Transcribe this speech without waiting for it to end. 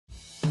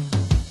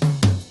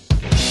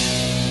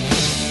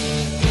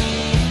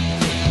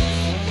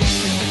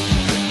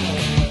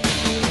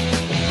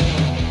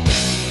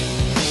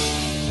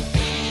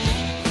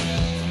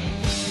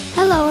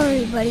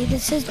everybody,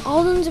 this is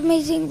Alden's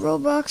Amazing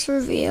Roblox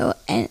Review,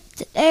 and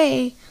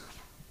today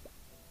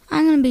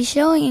I'm going to be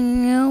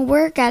showing you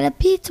work at a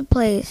pizza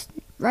place.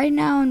 Right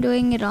now I'm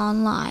doing it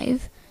on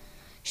live.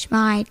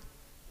 My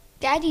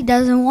daddy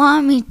doesn't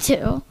want me to.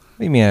 What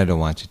do you mean I don't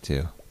want you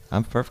to?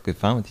 I'm perfectly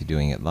fine with you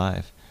doing it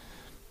live.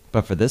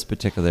 But for this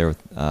particular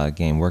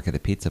game, Work at a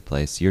Pizza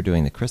Place, you're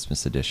doing the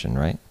Christmas edition,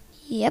 right?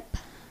 Yep.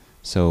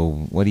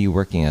 So what are you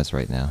working as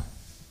right now?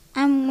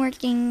 I'm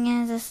working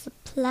as a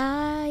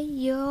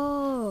supplier.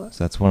 So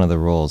that's one of the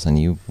roles.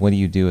 And what do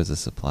you do as a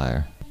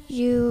supplier?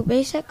 You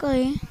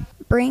basically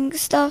bring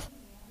stuff.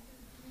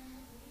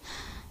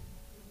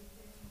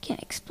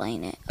 Can't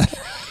explain it.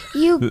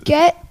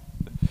 Okay.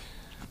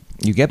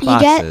 You get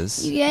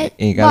boxes. You get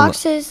and you gotta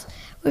boxes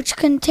which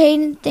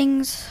contain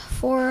things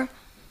for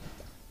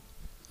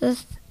the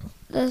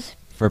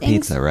for things.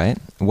 pizza, right?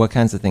 What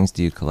kinds of things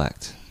do you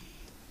collect?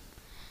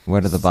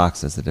 What are the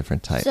boxes, the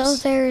different types? So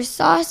there's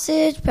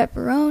sausage,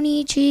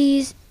 pepperoni,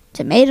 cheese,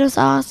 tomato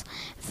sauce,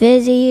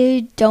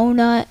 fizzy,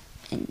 donut,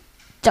 and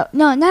not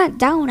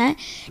donut,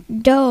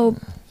 dough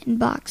in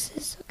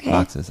boxes. Okay.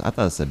 Boxes. I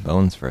thought it said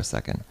bones for a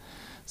second.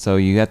 So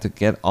you have to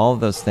get all of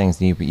those things.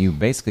 And you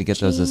basically get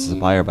those as a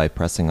supplier by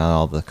pressing on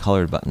all the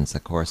colored buttons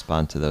that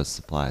correspond to those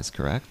supplies,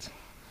 correct?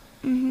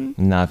 Mhm.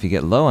 Now, if you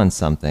get low on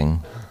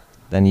something,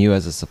 then you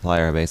as a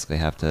supplier basically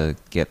have to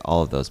get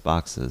all of those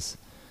boxes.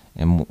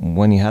 And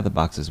when you have the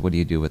boxes, what do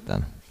you do with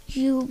them?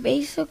 You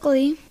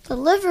basically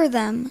deliver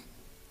them.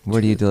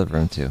 Where do you deliver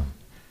them to?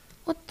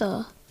 What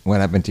the? What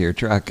happened to your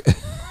truck?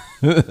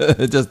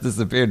 It just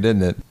disappeared,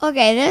 didn't it?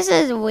 Okay, this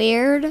is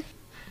weird.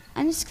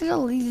 I'm just gonna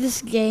leave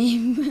this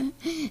game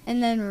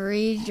and then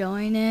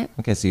rejoin it.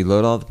 Okay, so you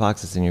load all the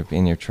boxes in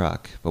your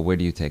truck, but where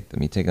do you take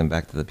them? You take them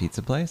back to the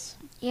pizza place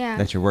Yeah.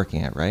 that you're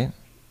working at, right?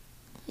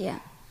 Yeah.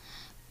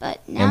 But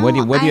now And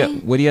what do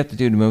you have to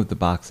do to move the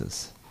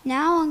boxes?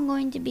 now I'm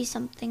going to be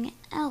something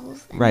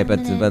else. and Right, I'm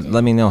but gonna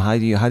let me know how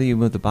do you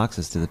move the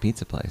boxes to the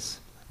pizza place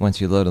once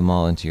you load them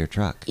all into your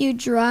truck? You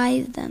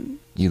drive them.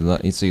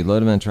 So you load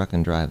them in the truck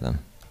and drive them.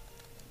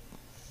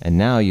 And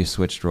now you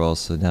switched roles,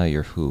 so now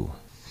you're who?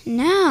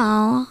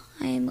 Now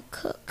I am a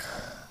cook.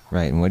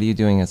 Right, and what are you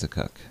doing as a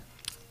cook?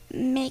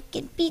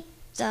 Making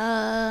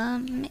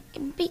pizza.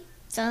 Making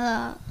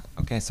pizza.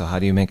 Okay, so how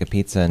do you make a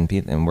pizza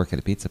and work at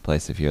a pizza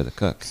place if you're the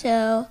cook?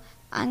 So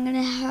I'm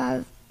gonna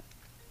have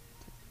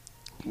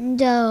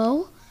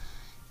dough,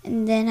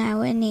 and then I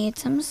would need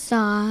some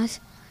sauce,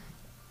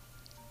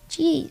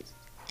 cheese,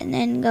 and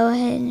then go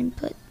ahead and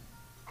put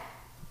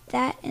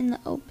that in the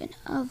open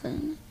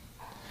oven.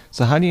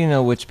 So how do you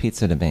know which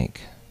pizza to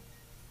make?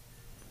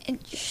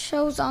 It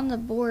shows on the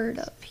board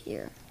up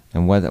here.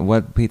 And what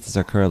pizzas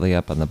are currently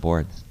up on the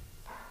board?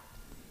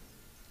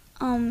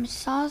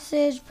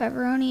 Sausage,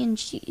 pepperoni, and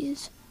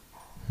cheese.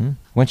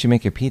 Once you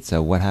make your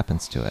pizza, what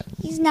happens to it?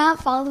 He's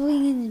not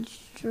following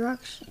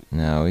instructions.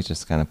 No, he's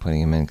just kind of putting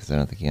him in because I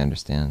don't think he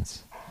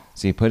understands.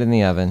 So you put it in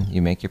the oven,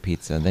 you make your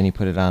pizza, then you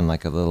put it on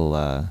like a little,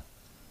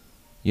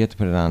 you have to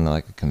put it on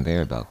like a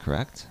conveyor belt,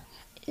 correct?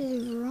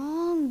 Is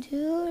wrong,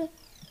 dude.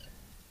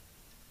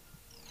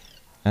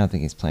 I don't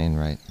think he's playing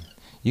right.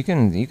 You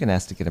can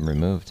ask to get him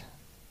removed.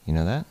 You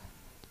know that?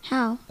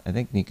 How? I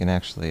think you can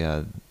actually,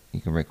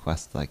 you can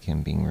request like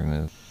him being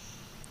removed.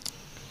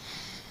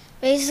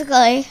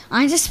 Basically,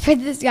 I just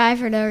picked this guy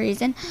for no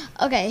reason.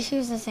 Okay, he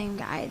was the same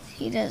guy.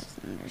 He doesn't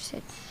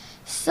understand.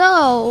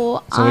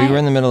 So we were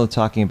in the middle of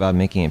talking about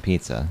making a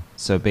pizza.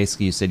 So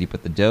basically you said you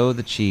put the dough,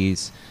 the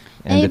cheese,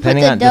 and And you put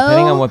depending the on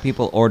dough- what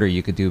people order,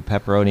 you could do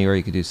pepperoni or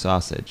you could do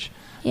sausage.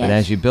 Yes. But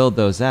as you build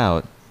those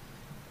out,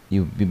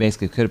 you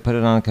basically could put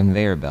it on a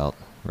conveyor belt,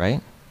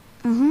 right?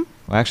 Mhm.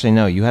 Well, actually,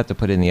 no. You have to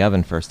put it in the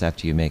oven first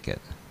after you make it,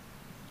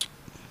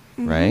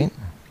 right?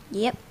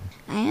 Yep.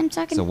 I am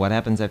talking. So what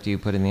happens after you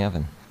put it in the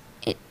oven?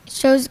 It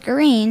shows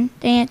green.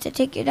 Then you have to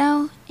take it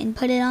out and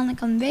put it on the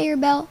conveyor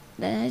belt.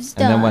 Then it's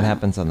done. And then what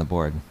happens on the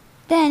board?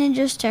 Then it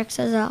just checks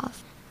us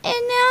off. And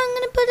now I'm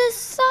gonna put a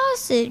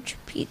sausage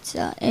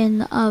pizza in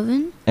the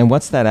oven. And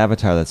what's that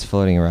avatar that's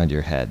floating around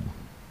your head?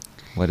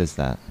 What is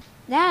that?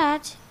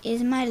 That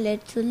is my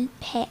little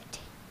pet.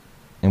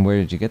 And where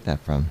did you get that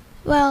from?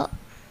 Well,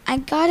 I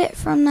got it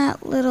from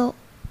that little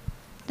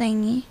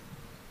thingy.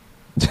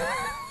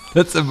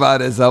 That's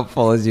about as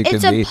helpful as you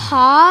It's can a be.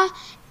 paw.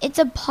 It's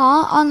a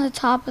paw on the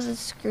top of the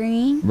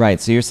screen.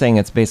 Right, so you're saying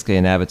it's basically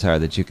an avatar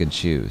that you can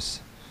choose.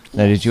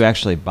 Now, did Yes. you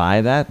actually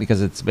buy that?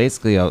 Because it's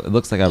basically it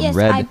looks like a Yes,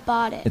 red. I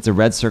bought it. It's a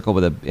red circle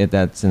with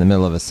that's in the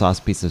middle of a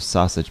piece of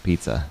sausage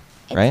pizza,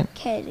 It's right? a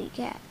kitty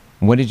cat.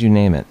 What did you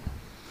name it?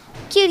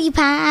 Cutie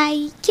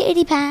pie,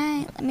 cutie pie.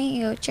 Let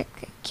me go check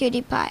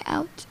cutie pie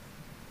out.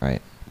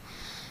 Right.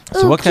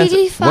 Ooh, So what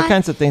cutie pie.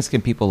 kinds of things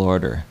can people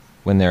order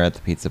when they're at the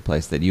pizza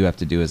place that you have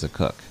to do as a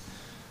cook?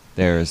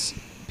 There's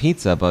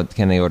pizza, but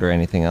can they order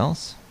anything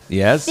else?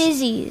 Yes.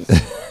 Fizzies.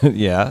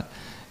 Yeah.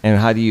 And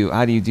how do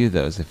you do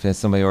those? If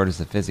somebody orders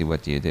a fizzy,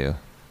 what do you do?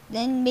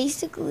 Then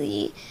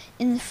basically,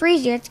 in the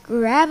freezer, you have to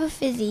grab a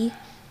fizzy,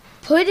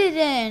 put it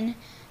in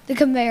the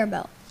conveyor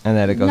belt. And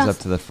then it goes up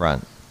Nothing. to the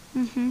front.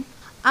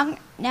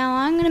 Now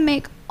I'm gonna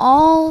make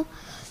all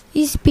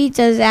these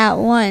pizzas at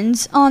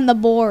once on the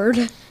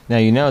board. Now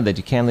you know that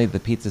you can't leave the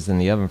pizzas in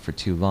the oven for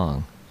too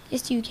long.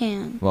 Yes, you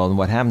can. Well,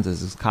 what happens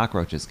is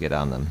cockroaches get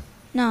on them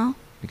No.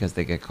 because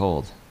they get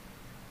cold,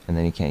 and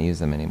then you can't use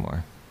them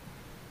anymore.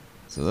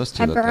 So those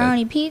two look good.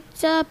 Pepperoni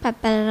pizza,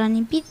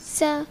 pepperoni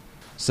pizza.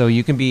 So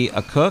you can be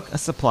a cook, a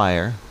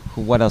supplier.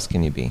 What else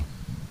can you be?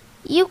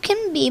 You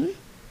can be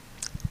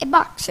a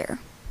boxer.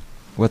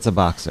 What's a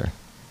boxer?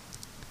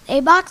 They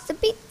box the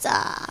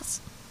pizzas.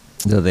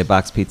 Do they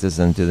box pizzas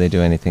and do they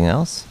do anything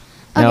else?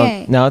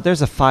 Okay. Now, if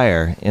there's a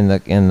fire in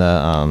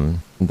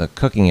the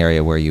cooking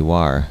area where you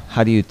are,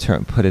 how do you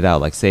put it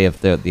out? Like, say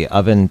if the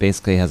oven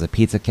basically has a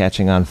pizza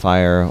catching on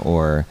fire,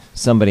 or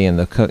somebody in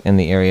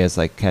the area is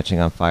like catching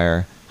on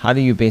fire. How do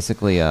you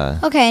basically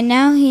Okay,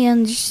 now he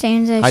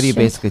understands that. how do you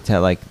basically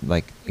tell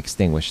like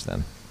extinguish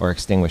them or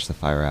extinguish the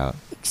fire out?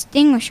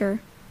 Extinguisher.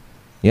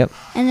 Yep.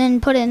 And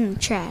then put it in the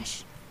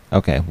trash.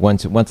 Okay.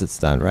 Once it's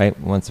done, right?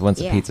 Once the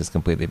Yeah. pizza's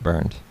completely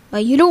burned.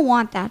 But you don't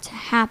want that to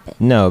happen.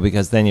 No,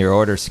 because then your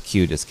order's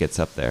queue just gets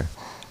up there.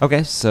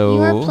 Okay, so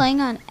You are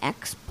playing on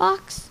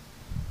Xbox?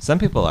 some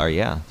people are,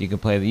 yeah. You can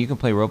play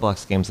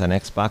Roblox games on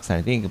Xbox, and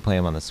I think you can play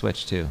them on the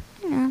Switch too.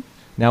 Yeah.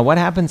 Now, what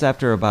happens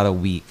after about a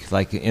week?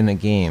 Like in the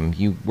game,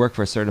 you work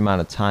for a certain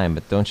amount of time,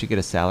 but don't you get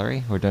a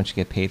salary, or don't you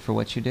get paid for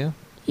what you do?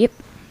 Yep.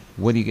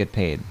 What do you get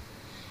paid?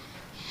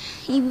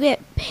 You get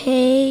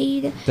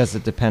paid. Does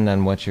it depend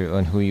on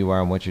on who you are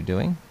and what you're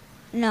doing?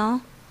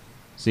 No.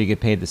 So you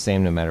get paid the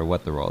same no matter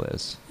what the role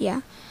is.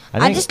 Yeah. I I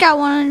think- just got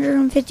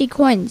 150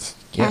 coins.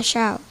 Yep. Cash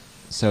out.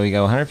 So you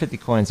got 150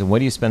 coins, and what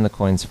do you spend the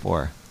coins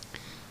for?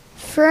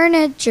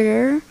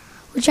 Furniture,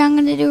 which I'm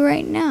going to do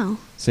right now.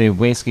 So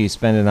you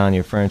spend it on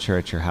your furniture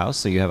at your house.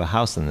 So you have a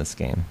house in this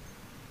game.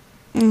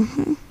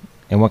 Mm-hmm.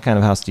 And what kind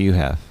of house do you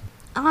have?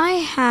 I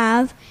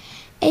have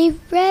a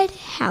red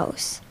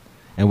house.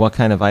 And what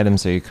kind of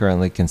items are you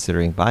currently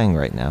considering buying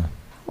right now?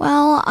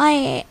 Well,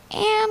 I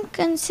am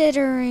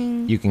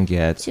considering You can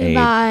get to a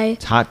buy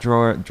top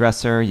drawer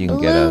dresser. You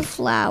can get blue a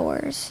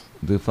flowers.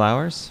 blue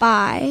flowers.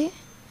 Buy.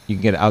 You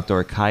can get an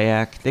outdoor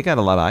kayak. They got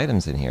a lot of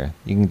items in here.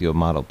 You can do a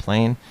model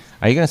plane.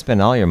 Are you going to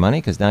spend all your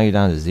money? Because now you're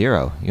down to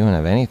zero. You don't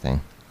have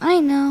anything. I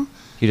know.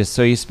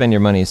 You spend your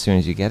money as soon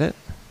as you get it?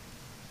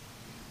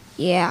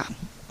 Yeah.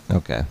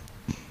 Okay.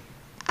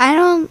 I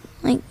don't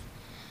like.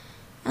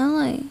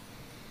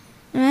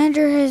 The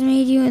manager has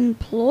made you an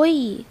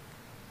employee.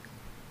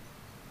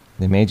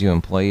 They made you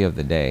employee of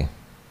the day.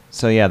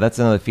 So yeah, that's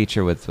another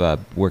feature with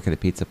work at a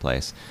pizza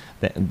place.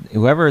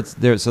 Whoever it's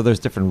there, so there's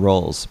different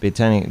roles.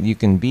 You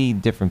can be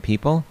different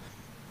people.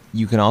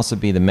 You can also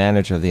be the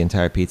manager of the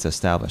entire pizza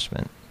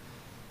establishment.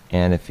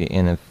 And if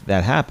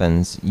that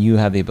happens, you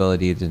have the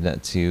ability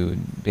to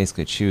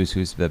basically choose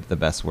who's the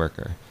best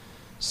worker.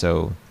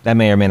 So that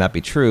may or may not be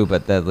true,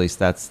 but at least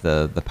that's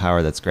the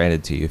power that's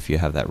granted to you if you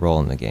have that role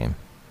in the game,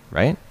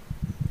 right?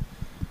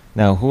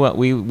 Now,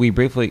 we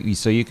briefly,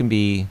 so you can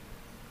be,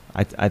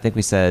 I think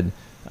we said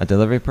a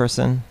delivery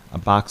person, a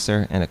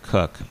boxer, and a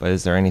cook. But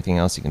is there anything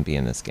else you can be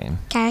in this game?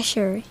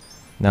 Cashier.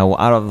 Now,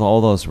 out of all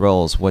those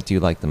roles, what do you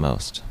like the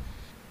most?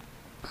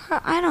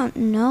 I don't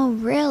know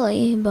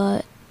really,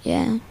 but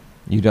yeah.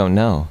 You don't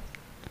know.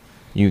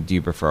 Do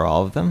you prefer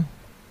all of them?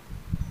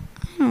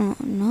 I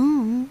don't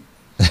know.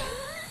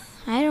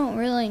 I don't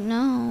really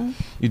know.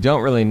 You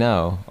don't really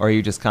know, or are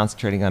you just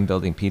concentrating on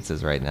building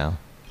pizzas right now?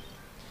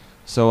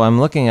 So I'm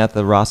looking at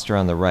the roster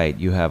on the right.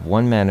 You have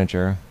one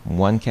manager,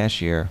 one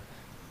cashier.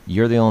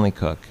 You're the only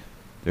cook.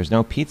 There's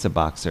no pizza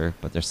boxer,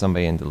 but there's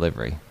somebody in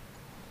delivery.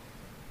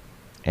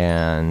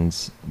 And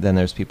then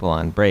there's people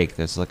on break.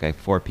 There's like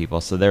 4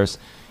 people. So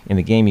in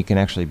the game, you can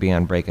actually be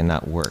on break and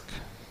not work.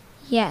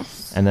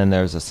 Yes. And then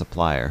there's a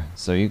supplier.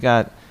 So you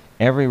got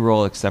every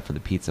role except for the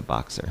pizza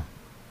boxer.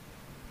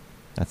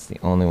 That's the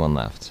only one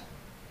left.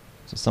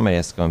 So somebody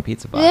has to go in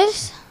pizza box.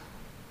 This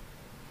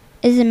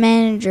is the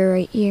manager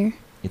right here.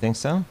 You think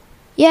so?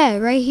 Yeah,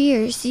 right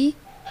here. See?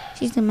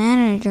 She's the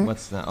manager.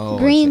 What's the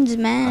Green's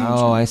manager.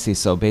 Oh, I see.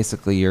 So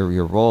basically,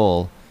 your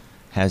role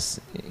has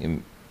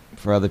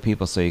for other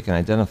people, so you can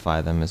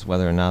identify them as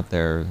whether or not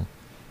their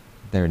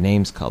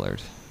name's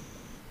colored.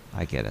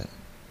 I get it.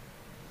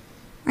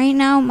 Right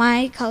now,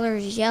 my color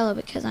is yellow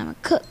because I'm a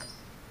cook.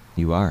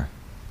 You are.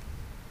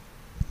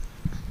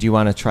 Do you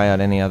want to try out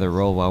any other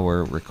role while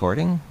we're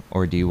recording,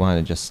 or do you want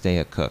to just stay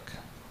a cook?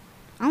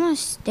 I want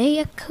to stay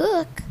a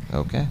cook.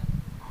 Okay.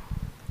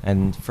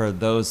 And for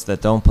those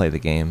that don't play the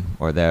game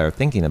or that are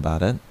thinking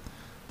about it,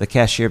 the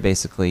cashier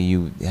basically,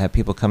 you have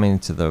people coming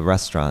into the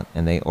restaurant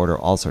and they order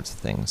all sorts of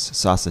things.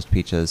 Sausage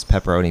pizzas,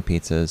 pepperoni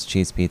pizzas,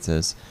 cheese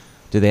pizzas.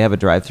 Do they have a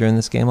drive-thru in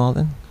this game,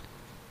 Alden?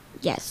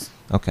 Yes.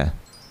 Okay.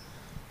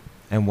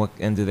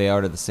 And do they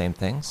order the same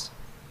things?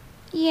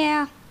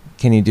 Yeah.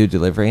 Can you do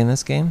delivery in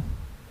this game?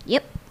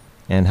 Yep.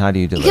 And how do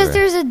you deliver? Because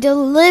there's a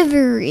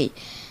delivery.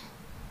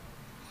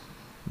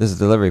 There's a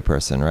delivery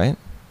person, right?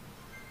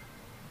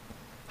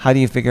 How do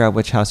you figure out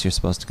which house you're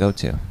supposed to go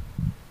to?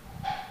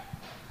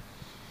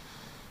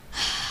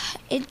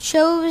 It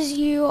shows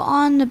you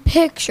on the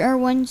picture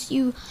once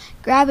you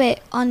grab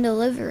it on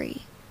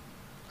delivery.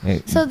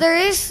 Hey, So there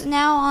is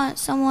now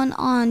someone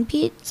on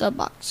Pizza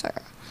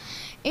Boxer.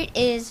 It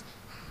is.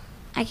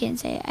 I can't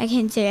say it. I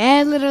can't say it.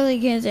 I literally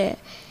can't say it.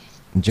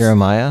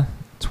 Jeremiah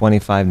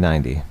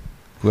 2590,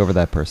 whoever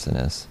that person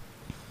is.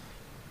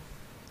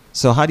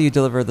 So how do you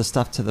deliver the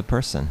stuff to the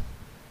person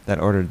that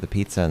ordered the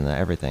pizza and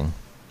everything?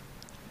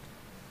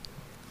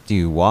 Do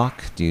you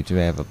walk? Do you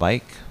have a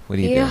bike? What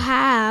do you do?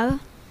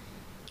 have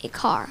a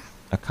car.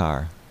 A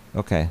car.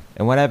 Okay.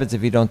 And what happens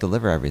if you don't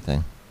deliver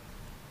everything?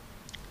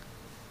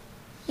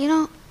 You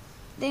know,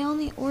 they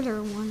only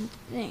order one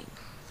thing.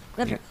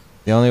 Literally.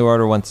 They only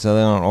order one, so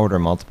they don't order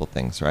multiple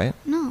things, right?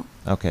 No.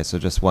 Okay, so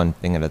just one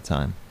thing at a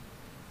time.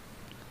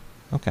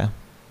 Okay.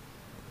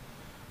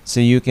 So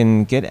you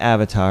can get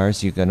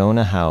avatars, you can own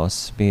a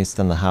house. Based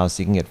on the house,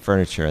 you can get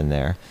furniture in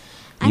there.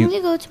 I'm going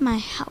to go to my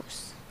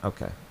house.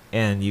 Okay.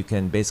 And you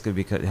can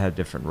basically have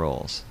different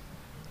roles.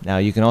 Now,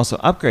 you can also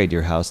upgrade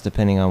your house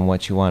depending on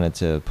what you wanted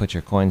to put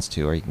your coins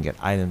to, or you can get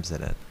items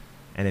in it.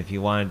 And if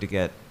you wanted to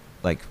get,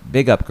 like,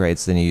 big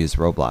upgrades, then you use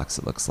Roblox,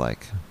 it looks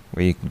like,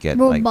 where you can get,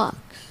 Roblox. like,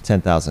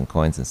 10,000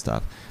 coins and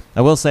stuff.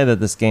 I will say that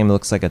this game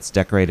looks like it's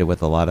decorated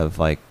with a lot of,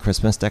 like,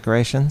 Christmas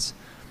decorations.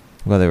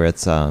 Whether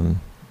it's, I'm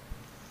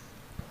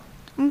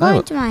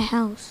going to my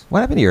house. What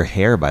happened to your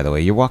hair, by the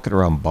way? You're walking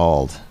around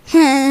bald.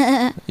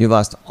 You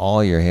lost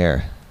all your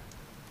hair.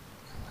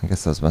 I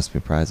guess those must be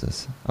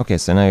prizes. Okay,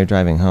 so now you're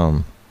driving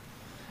home.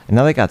 And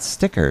now they got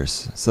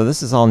stickers. So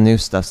this is all new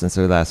stuff since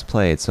we last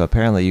played. So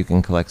apparently you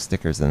can collect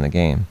stickers in the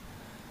game.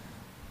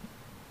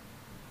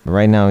 But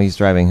right now he's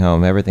driving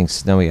home. Everything's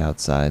snowy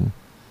outside.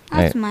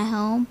 That's Right. my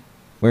home.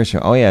 Where's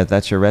your... Oh, yeah,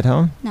 that's your red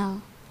home?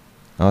 No.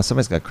 Oh,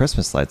 somebody's got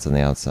Christmas lights on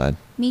the outside.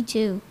 Me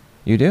too.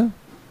 You do?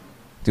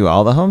 Do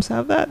all the homes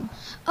have that?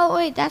 Oh,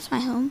 wait, that's my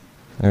home.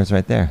 There's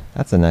right there.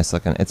 That's a nice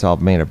looking... It's all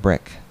made of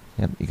brick.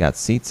 Yep, you got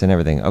seats and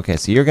everything. Okay,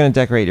 so you're going to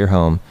decorate your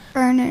home.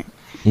 Burn it.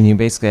 And you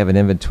basically have an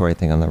inventory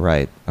thing on the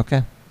right.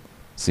 Okay.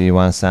 So you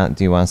want to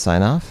do you want to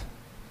sign off?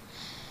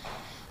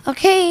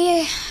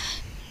 Okay.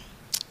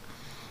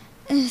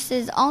 This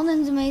is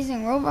Alden's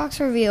Amazing Roblox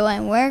Review,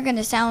 and we're going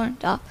to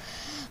sound off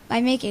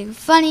by making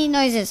funny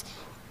noises.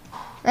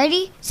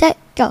 Ready, set,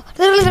 go.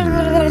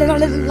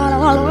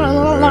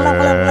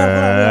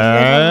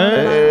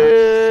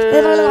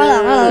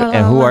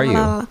 And who are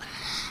you?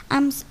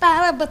 I'm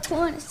Spider-Man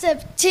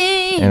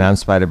 2017. And I'm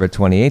Spider-Bird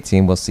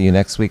 2018. We'll see you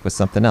next week with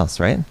something else,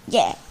 right?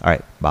 Yeah. All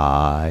right.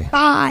 Bye.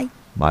 Bye.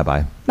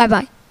 Bye-bye.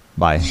 Bye-bye.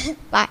 Bye.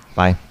 Bye.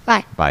 Bye.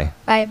 Bye. Bye.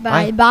 Bye. Bye.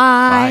 Bye.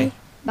 Bye.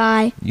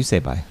 Bye. You say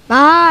bye.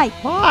 Bye.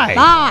 Bye. Bye.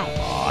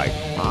 Bye.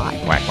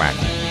 Bye. Quack, quack.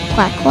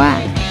 Quack,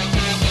 quack.